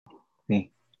Okay.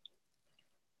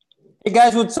 Hey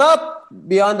guys, what's up?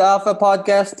 Beyond the Alpha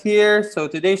podcast here.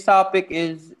 So today's topic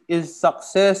is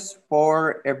success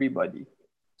for everybody.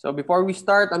 So before we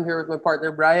start, I'm here with my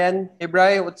partner Brian. Hey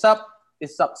Brian, what's up?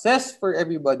 Is success for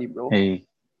everybody, bro? Hey,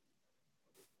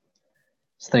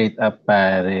 straight up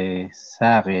pare,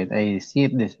 sa akin, I see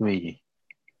it this way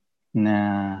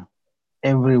na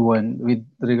everyone, with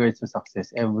regards to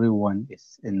success, everyone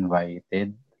is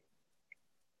invited,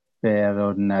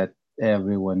 pero not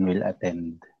everyone will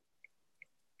attend.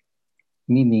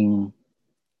 Meaning,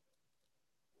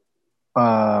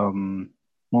 um,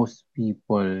 most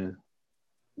people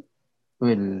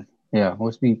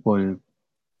most people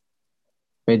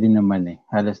pwede naman eh.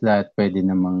 Halos lahat pwede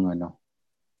namang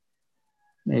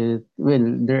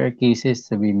there are cases,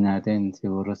 sabihin natin,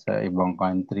 siguro sa ibang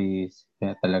countries,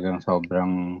 kaya talagang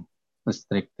sobrang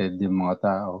restricted yung mga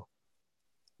tao.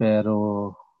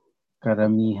 Pero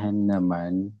karamihan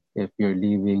naman, if you're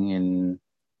living yun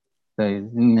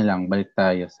na lang, balik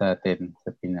tayo sa atin,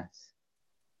 sa Pinas.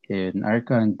 In our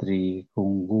country,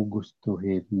 kung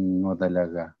gugustuhin mo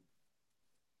talaga,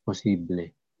 posible.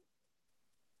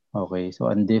 Okay, so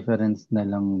ang difference na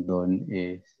lang doon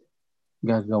is,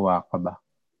 gagawa ka ba?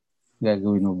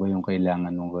 Gagawin mo ba yung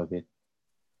kailangan mong gawin?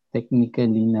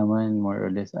 Technically naman, more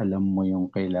or less, alam mo yung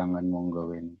kailangan mong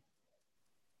gawin.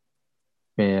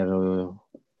 Pero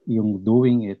yung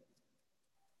doing it,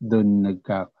 doon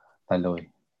nagkakatalo eh.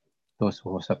 Those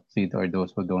who succeed or those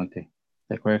who don't eh.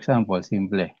 Like for example,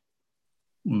 simple.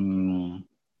 Mm,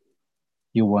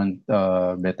 you want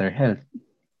better health.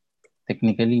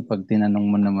 Technically, pag tinanong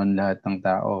mo naman lahat ng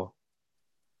tao,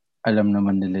 alam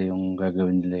naman nila yung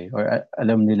gagawin nila eh. Or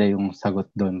alam nila yung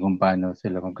sagot doon kung paano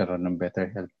sila magkaroon ng better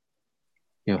health.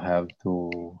 You have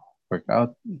to work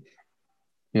out.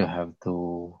 You have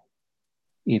to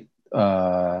eat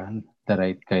the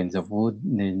right kinds of food.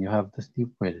 Then you have to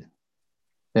sleep well.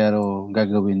 Pero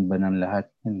gagawin ba ng lahat?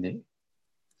 Hindi.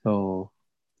 So,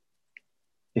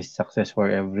 is success for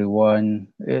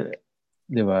everyone?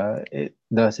 Di ba? It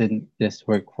doesn't just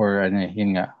work for,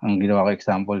 yun nga, ang ginawa ko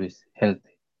example is health.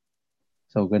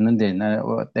 So, ganun din.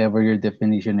 Whatever your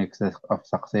definition of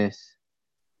success,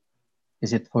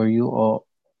 is it for you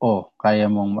o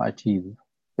kaya mong ma-achieve?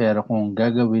 Pero kung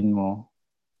gagawin mo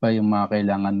pa yung mga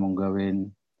kailangan mong gawin,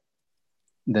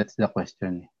 that's the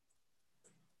question.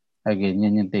 Again,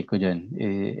 yan yung take ko dyan.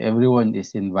 Everyone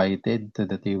is invited to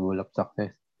the table of success,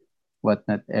 but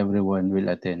not everyone will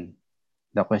attend.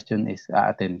 The question is,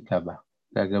 a-attend ka ba?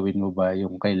 Gagawin mo ba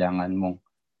yung kailangan mong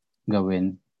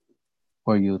gawin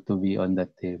for you to be on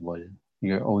that table?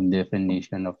 Your own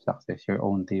definition of success, your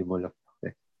own table of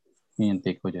success. Yun yung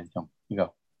take ko dyan, Chong. Ikaw.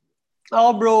 Ako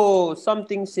bro,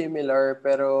 something similar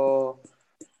pero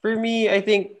for me, I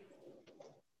think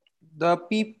the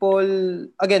people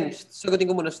again, sagutin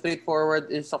ko muna straightforward,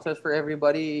 is success for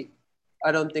everybody?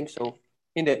 I don't think so.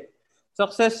 Hindi.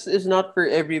 Success is not for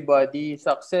everybody.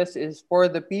 Success is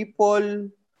for the people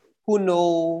who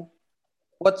know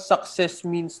what success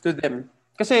means to them.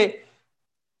 Kasi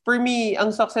for me, ang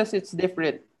success it's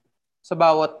different sa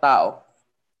bawat tao.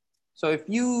 So if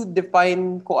you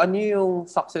define kung ano yung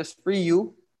success for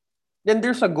you, then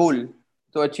there's a goal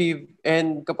to achieve.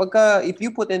 And if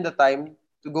you put in the time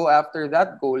to go after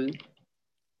that goal,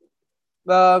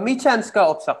 may chance ka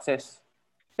of success.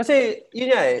 Kasi,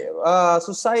 yun nga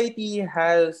society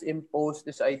has imposed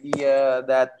this idea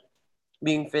that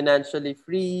being financially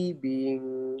free,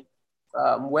 being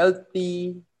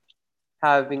wealthy,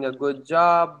 having a good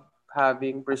job,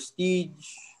 having prestige,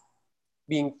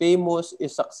 being famous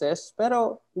is success.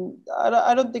 Pero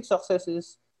I don't think success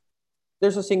is,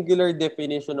 there's a singular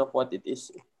definition of what it is.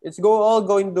 It's all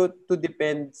going to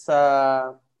depend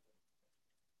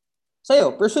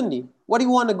sa'yo, personally. What do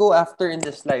you want to go after in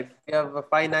this life? You have a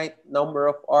finite number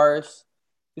of hours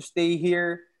to stay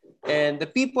here. And the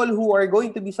people who are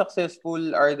going to be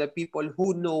successful are the people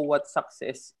who know what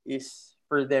success is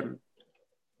for them.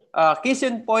 Case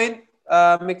in point,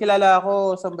 may kilala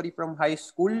ako, somebody from high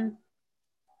school,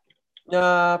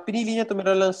 na pinili niya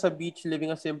tumira lang sa beach, living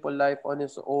a simple life on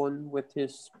his own with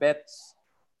his pets.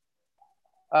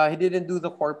 He didn't do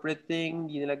the corporate thing,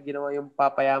 hindi nila ginawa yung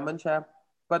papayaman siya.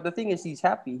 But the thing is, he's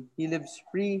happy. He lives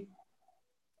free.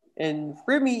 And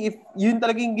for me, if yun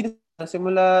talaga yung ginawa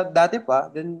simula dati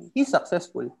pa, then he's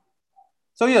successful.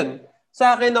 So yun,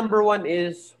 sa akin, number one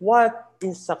is, what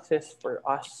is success for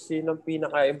us? Yun ang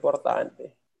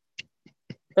pinaka-importante.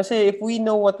 Kasi if we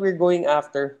know what we're going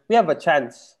after, we have a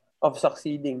chance of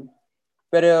succeeding.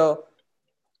 Pero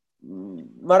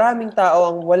maraming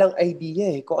tao ang walang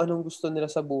idea kung anong gusto nila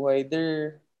sa buhay.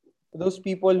 They're those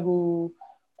people who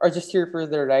are just here for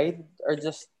the ride, are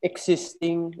just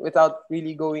existing without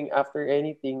really going after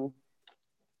anything,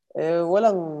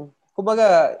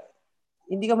 kumbaga,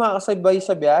 hindi ka makakasabay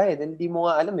sa biyahe dahil hindi mo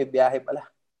nga alam, may biyahe pala.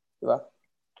 Di ba?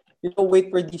 You don't wait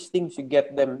for these things, you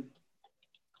get them.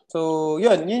 So,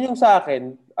 yun yung sa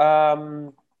akin.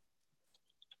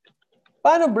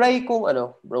 Paano, Bray, kung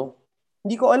bro?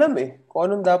 Hindi ko alam kung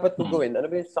anong dapat ko gawin. Ano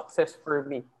ba yung success for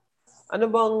me? Ano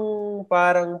bang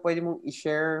parang pwede mong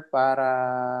i-share para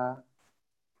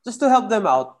just to help them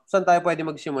out? Saan tayo pwede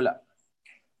magsimula?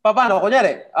 Paano?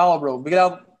 Kunyari, ako bro,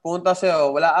 bigla pumunta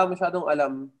sa'yo, wala ka masyadong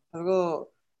alam. Sabi ko,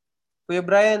 Kuya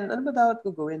Brian, ano ba dapat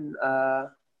ko gawin?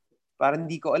 Parang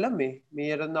hindi ko alam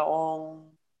Mayroon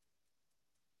akong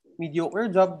mediocre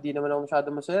job, di naman ako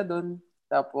masyadong masaya doon.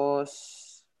 Tapos,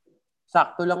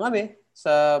 sakto lang kami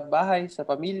sa bahay, sa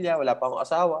pamilya, wala pa akong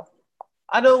asawa.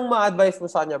 Anong ma-advise mo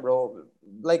sa kanya, bro?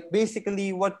 Like,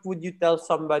 basically, what would you tell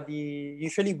somebody,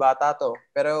 usually bata to,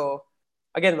 pero,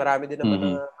 again, marami din naman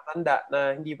na matanda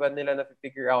na hindi pa nila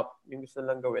na-figure out yung gusto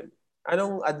nilang gawin.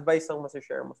 Anong advice ang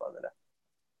masashare mo sa kanila?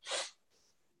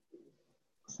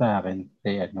 Sa akin,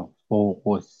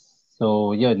 focus.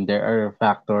 So, yun, there are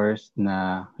factors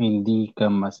na hindi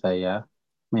ka masaya.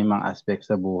 May mga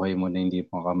aspects sa buhay mo na hindi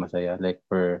mo ka masaya. Like,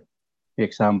 for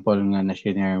example nga na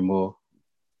shinare mo,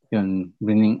 yun,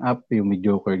 bringing up yung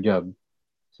mediocre job.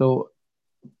 So,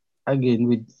 again,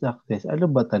 with success,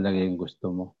 ano ba talaga yung gusto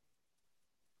mo?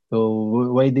 So,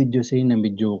 why did you say na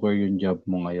mediocre yung job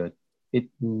mo ngayon?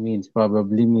 It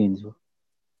probably means,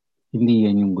 hindi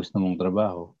yan yung gusto mong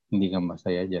trabaho. Hindi ka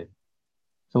masaya dyan.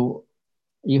 So,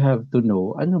 you have to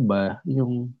know, ano ba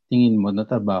yung tingin mo na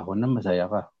trabaho na masaya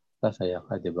ka? Sasaya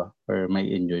ka, di ba? Or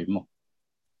may enjoy mo.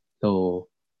 So,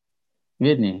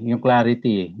 yun yung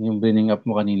clarity yung bringing up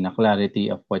mo kanina,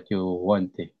 clarity of what you want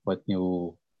what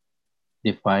you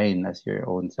define as your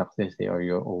own success or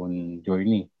your own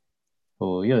journey.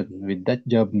 So, yun, with that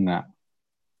job nga,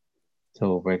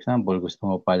 so, for example, gusto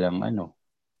mo palang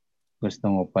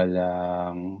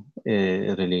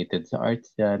related sa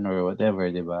arts yan or whatever,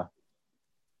 di ba?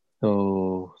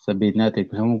 So, sabihin natin,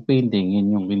 gusto mong painting,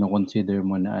 yun yung kinoconsider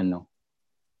mo na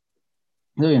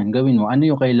So, yan, gawin mo. Ano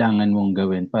yung kailangan mong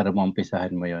gawin para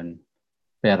maumpisahan mo yon?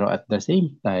 Pero at the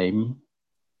same time,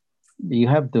 you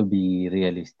have to be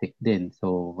realistic din.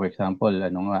 So, for example,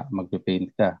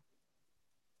 magpe-paint ka.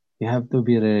 You have to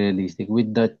be realistic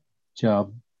with that job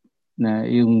na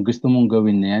yung gusto mong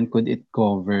gawin na yan, could it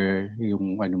cover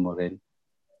yung mo rin,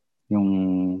 yung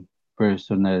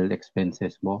personal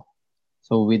expenses mo?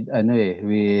 So with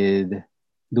with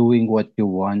doing what you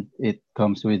want, it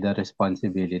comes with a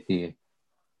responsibility.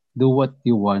 Do what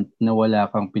you want na wala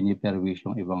kang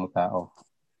piniperwisyong ibang tao.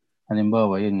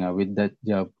 Halimbawa, yun nga, with that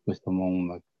job, gusto mong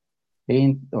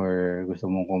mag-paint or gusto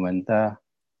mong kumanta,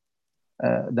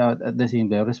 dapat at the same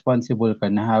time, responsible ka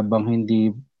na habang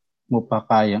hindi mo pa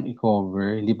kayang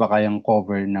i-cover, hindi pa kayang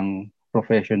cover ng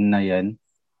profession na yan,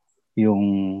 yung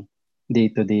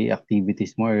day-to-day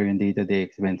activities mo or yung day-to-day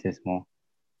expenses mo,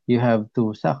 you have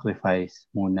to sacrifice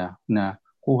muna na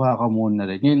kuha ka muna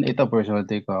rin. Yun, ito personal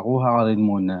take ko, kuha ka rin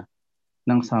muna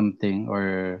ng something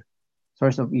or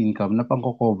source of income na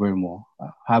pang-cover mo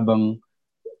habang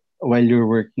while you're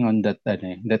working on that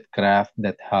that craft,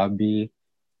 that hobby,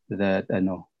 that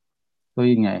So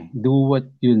yun nga do what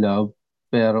you love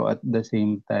pero at the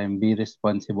same time be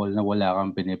responsible na wala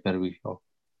kang piniperwisyo.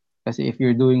 Kasi if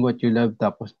you're doing what you love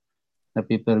tapos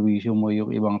napiperwisyo mo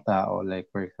yung ibang tao, like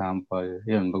for example,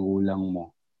 yun, magulang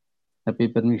mo,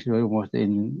 napiperwisyo mo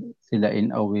sila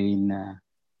in a way na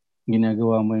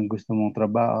ginagawa mo yung gusto mong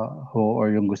trabaho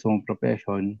or yung gusto mong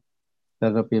profession,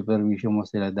 pero napiperwisyo mo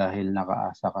sila dahil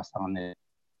nakaasa ka sa kanila.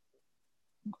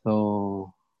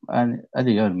 So,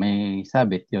 yun, may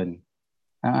sabit yun.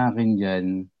 Ang akin dyan,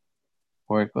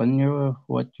 work on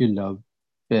what you love,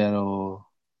 pero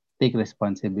take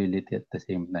responsibility at the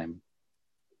same time.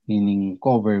 Meaning,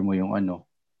 cover mo yung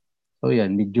So,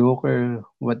 yan, mediocre.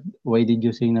 Why did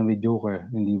you say na mediocre?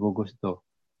 Hindi mo gusto.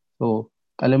 So,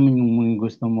 alam mo yung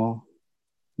gusto mo,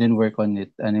 then work on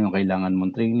it. Ano yung kailangan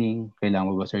mong training?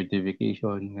 Kailangan mo ba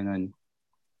certification? Ganun.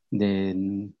 Then,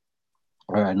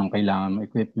 or anong kailangan mong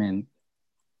equipment?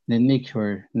 Then, make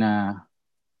sure na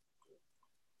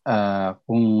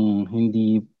kung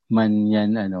hindi man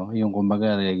yan, yung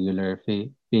kumbaga regular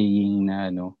paying na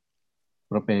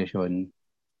profession,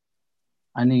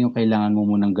 ano yung kailangan mo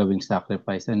munang gawing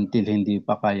sacrifice until hindi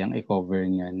pa kayang i-cover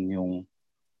niyan yung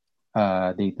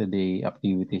day-to-day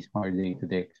activities mo or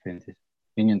day-to-day expenses.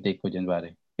 Yun yung take ko dyan,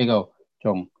 pare. Ikaw,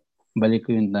 Chong, balik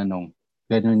ko yung tanong.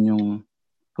 Ganun yung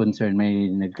concern, may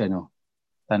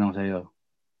tanong sa'yo.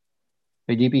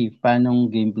 Kay GP, paanong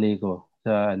gameplay ko?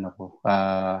 sa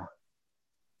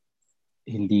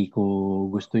hindi ko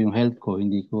gusto yung health ko,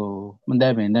 ang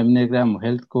dami nagreklamo,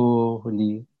 health ko,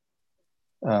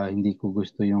 hindi ko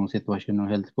gusto yung sitwasyon ng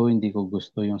health ko, hindi ko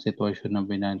gusto yung sitwasyon ng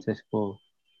finances ko,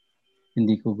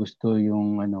 hindi ko gusto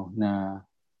yung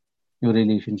yung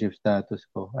relationship status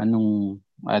ko. Anong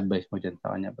advice mo dyan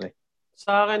sa kanya, pre?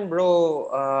 Sa akin, bro,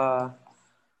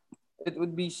 it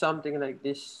would be something like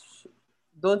this.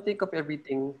 Don't think of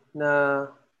everything na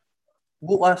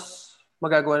bukas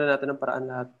magagawa na natin ng paraan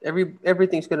lahat.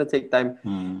 Everything's gonna take time.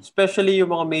 Especially yung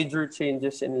mga major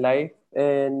changes in life.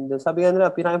 And sabi nga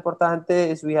nila, pinaka-importante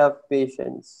is we have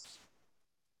patience.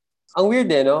 Ang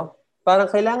weird no? Parang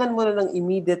kailangan mo na ng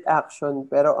immediate action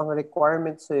pero ang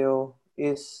requirement sa'yo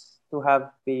is to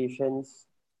have patience.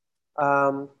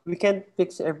 We can't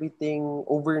fix everything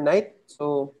overnight.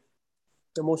 So,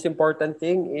 the most important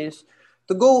thing is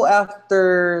to go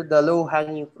after the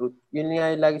low-hanging fruit. Yun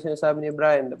nga yung lagi sinasabi ni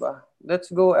Brian, diba?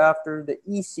 Let's go after the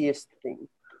easiest thing.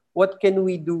 What can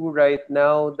we do right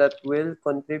now that will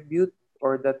contribute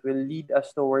or that will lead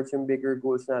us towards yung bigger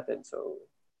goals natin? So,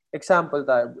 example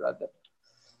tayo, brother.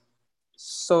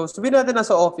 So, sabihin natin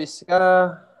nasa office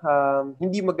ka,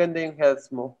 hindi maganda yung health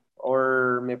mo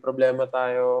or may problema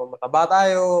tayo, mataba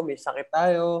tayo, may sakit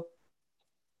tayo.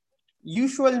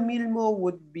 Usual meal mo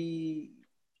would be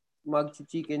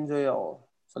mag-chicken joy ako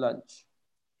sa lunch.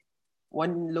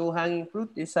 One low-hanging fruit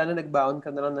is sana nagbaon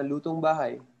ka na lang ng lutong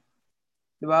bahay.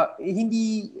 Diba?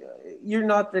 You're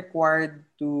not required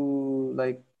to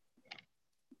like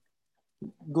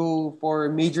go for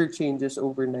major changes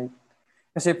overnight.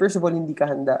 Kasi first of all, hindi ka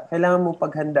handa. Kailangan mo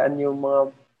paghandaan yung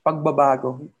mga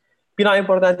pagbabago.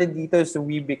 Pinaka-importante dito is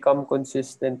we become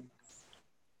consistent.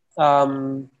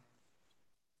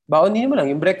 Baonin mo lang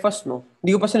yung breakfast mo.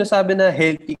 Hindi ko pa sinasabi na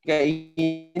healthy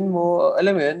kainin mo.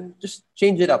 Alam mo yun, just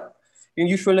change it up. Yung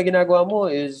usual na ginagawa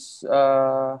mo is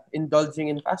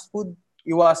indulging in fast food.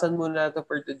 Iwasan mo na ito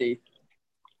for today.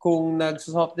 Kung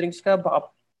nag-soft drinks ka, baka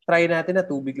try natin na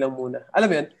tubig lang muna. Alam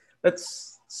mo yun,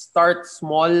 let's start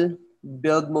small,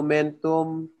 build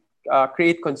momentum,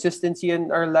 create consistency in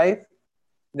our life,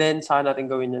 then saka natin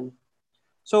gawin yan.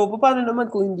 So, paano naman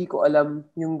kung hindi ko alam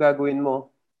yung gagawin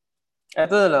mo?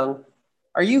 Eto na lang,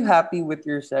 are you happy with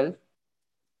yourself?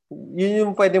 Yun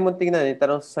yung pwede mong tingnan,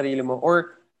 tanong sa sarili mo.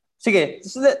 Or, sige,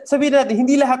 sabihin natin,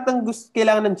 hindi lahat ng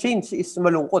kailangan ng change is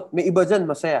malungkot. May iba dyan,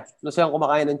 masaya. Masayang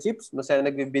kumakain ng chips, masayang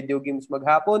nagbe-video games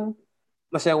maghapon,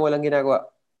 masayang walang ginagawa.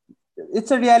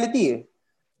 It's a reality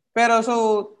Pero so,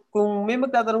 kung may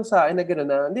magtatanong sa akin na gano'n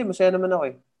na, hindi, masaya naman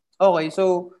ako Okay,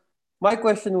 so, my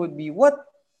question would be,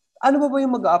 ano ba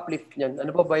yung mag-uplift niyan?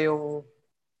 Ano ba yung,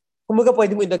 kumbaga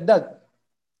pwede mo idagdag?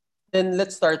 Then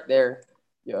let's start there.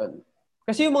 Yun.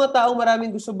 Kasi yung mga taong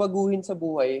maraming gusto baguhin sa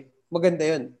buhay, maganda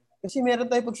yun. Kasi meron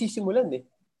tayong pagsisimulan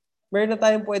Meron na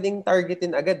tayong pwedeng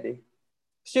targetin agad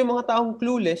Kasi yung mga taong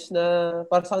clueless na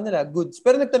para sa kanila, goods.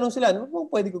 Pero nagtanong sila, ano bang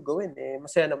pwede ko gawin?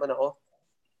 Masaya naman ako.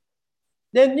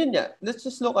 Then yun nga, let's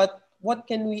just look at what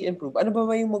can we improve. Ano ba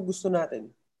yung gusto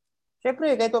natin?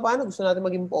 Siyempre, kahit pa paano gusto natin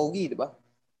maging pogi, di ba?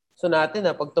 So natin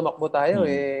pag tumakbo tayo,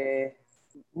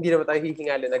 hindi naman tayo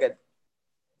hihingalin agad.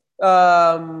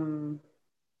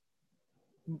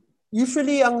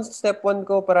 Usually, ang step 1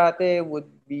 ko parate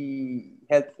would be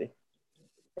health.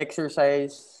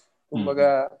 Exercise.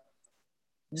 Kumbaga,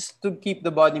 just to keep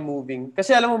the body moving.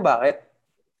 Kasi alam mo bakit?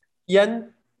 Yan,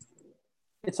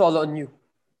 it's all on you.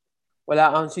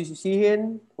 Wala kang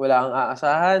sisisihin, wala kang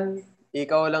aasahan,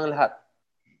 ikaw lang lahat.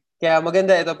 Kaya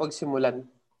maganda ito pagsimulan.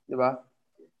 Di ba?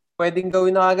 Pwedeng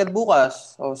gawin na agad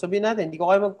bukas. O sabihin natin, hindi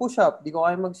ko kaya mag-push up, hindi ko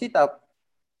kaya mag-sit up.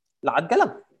 Lakad ka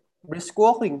lang. Brisk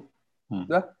walking.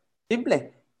 Diba?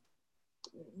 Simple.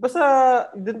 Basta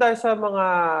dun tayo sa mga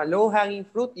low-hanging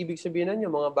fruit, ibig sabihin nun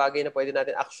yung mga bagay na pwede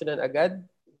natin actionan agad.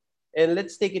 And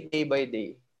let's take it day by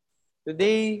day.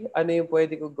 Today, ano yung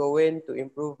pwede ko gawin to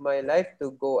improve my life, to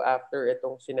go after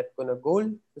itong sinet ko na goal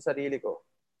sa sarili ko.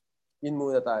 Yun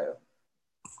muna tayo.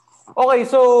 Okay,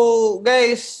 so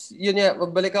guys, yun nga,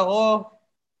 magbalik ako.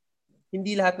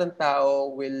 Hindi lahat ng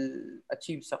tao will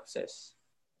achieve success.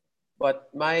 But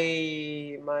my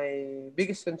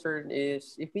biggest concern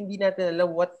is if hindi natin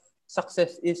alam what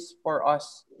success is for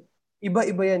us,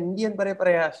 iba-iba yan. Hindi yan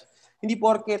pare-parehas. Hindi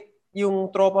porket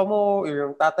yung tropa mo or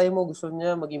yung tatay mo gusto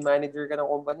niya maging manager ka ng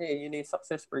kumpanya, yun yung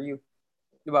success for you.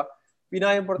 Diba?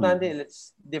 Pinaka-importante,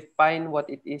 let's define what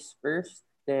it is first.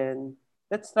 Then,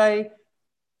 let's try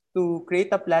to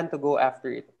create a plan to go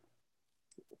after it.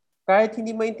 Kahit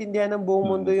hindi maintindihan ng buong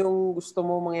mundo yung gusto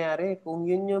mo mangyari, kung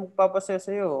yun yung papasaya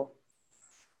sa'yo,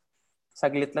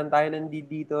 saglit lang tayo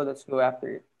nandito, let's go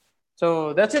after it.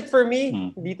 So, that's it for me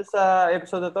Mm. dito sa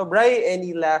episode na to. Bri,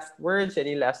 any last words,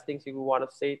 any last things you want to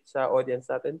say sa audience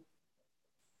natin?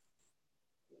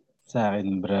 Sa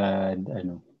akin, Brad,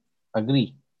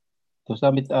 agree. To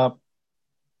sum it up,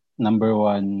 number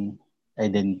one,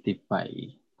 identify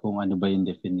kung ano ba yung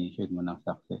definition mo ng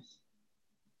success.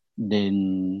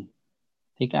 Then,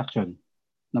 take action.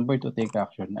 Number two, take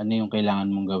action. Ano yung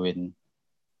kailangan mong gawin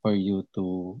for you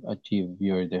to achieve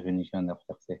your definition of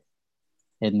success?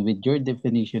 And with your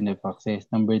definition of success,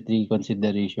 number three,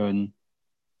 consider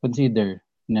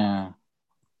na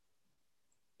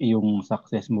yung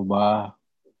success mo ba,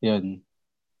 yun,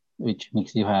 which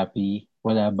makes you happy,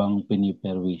 wala bang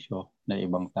piniperwisyo na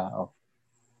ibang tao.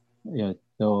 Yun.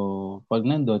 So, pag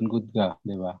nandun, good ka,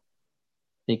 di ba?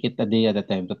 Take it a day at a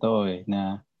time. Totoo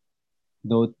na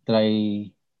don't try,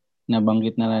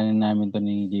 nabanggit na lang namin to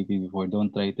ni JP before,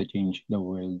 don't try to change the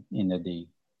world in a day.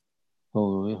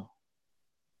 So,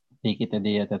 take it a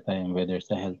day at a time, whether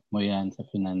sa health mo yan, sa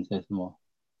finances mo,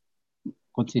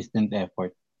 consistent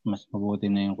effort. Mas mabuti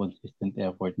na yung consistent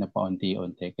effort na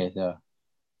paunti-unti kaysa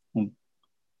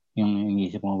yung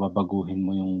inisip mo babaguhin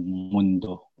mo yung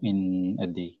mundo in a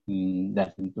day.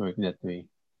 Doesn't work that way.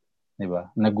 Diba?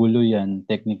 Nagulo yan.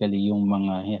 Technically, yung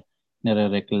mga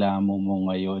narereklamo mo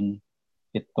ngayon,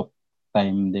 it took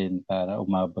time din para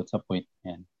umabot sa point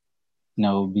yan.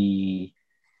 Now, be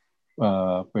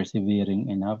persevering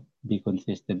enough, be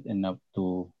consistent enough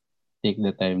to take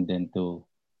the time then to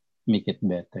make it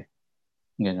better.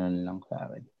 Ganun lang sa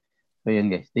akin. So, yan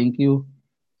guys. Thank you.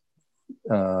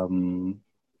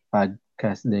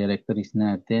 Podcast directories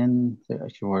natin.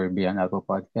 Sure, Beyond Apple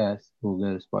Podcast,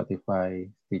 Google, Spotify,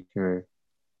 Stitcher,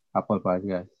 Apple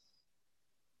Podcast.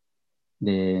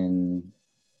 Then,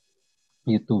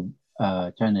 YouTube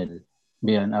channel,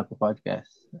 Beyond Apple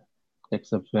Podcast. Click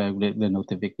subscribe, click the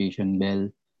notification bell.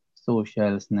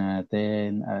 Socials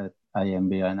natin at I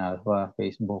am Beyond Alpha,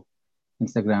 Facebook,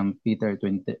 Instagram, Twitter,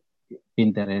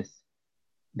 Pinterest,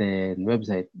 then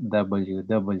website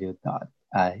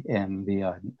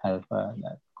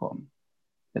www.imbeyondalpha.com.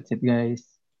 That's it, guys.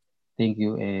 Thank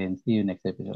you and see you next episode.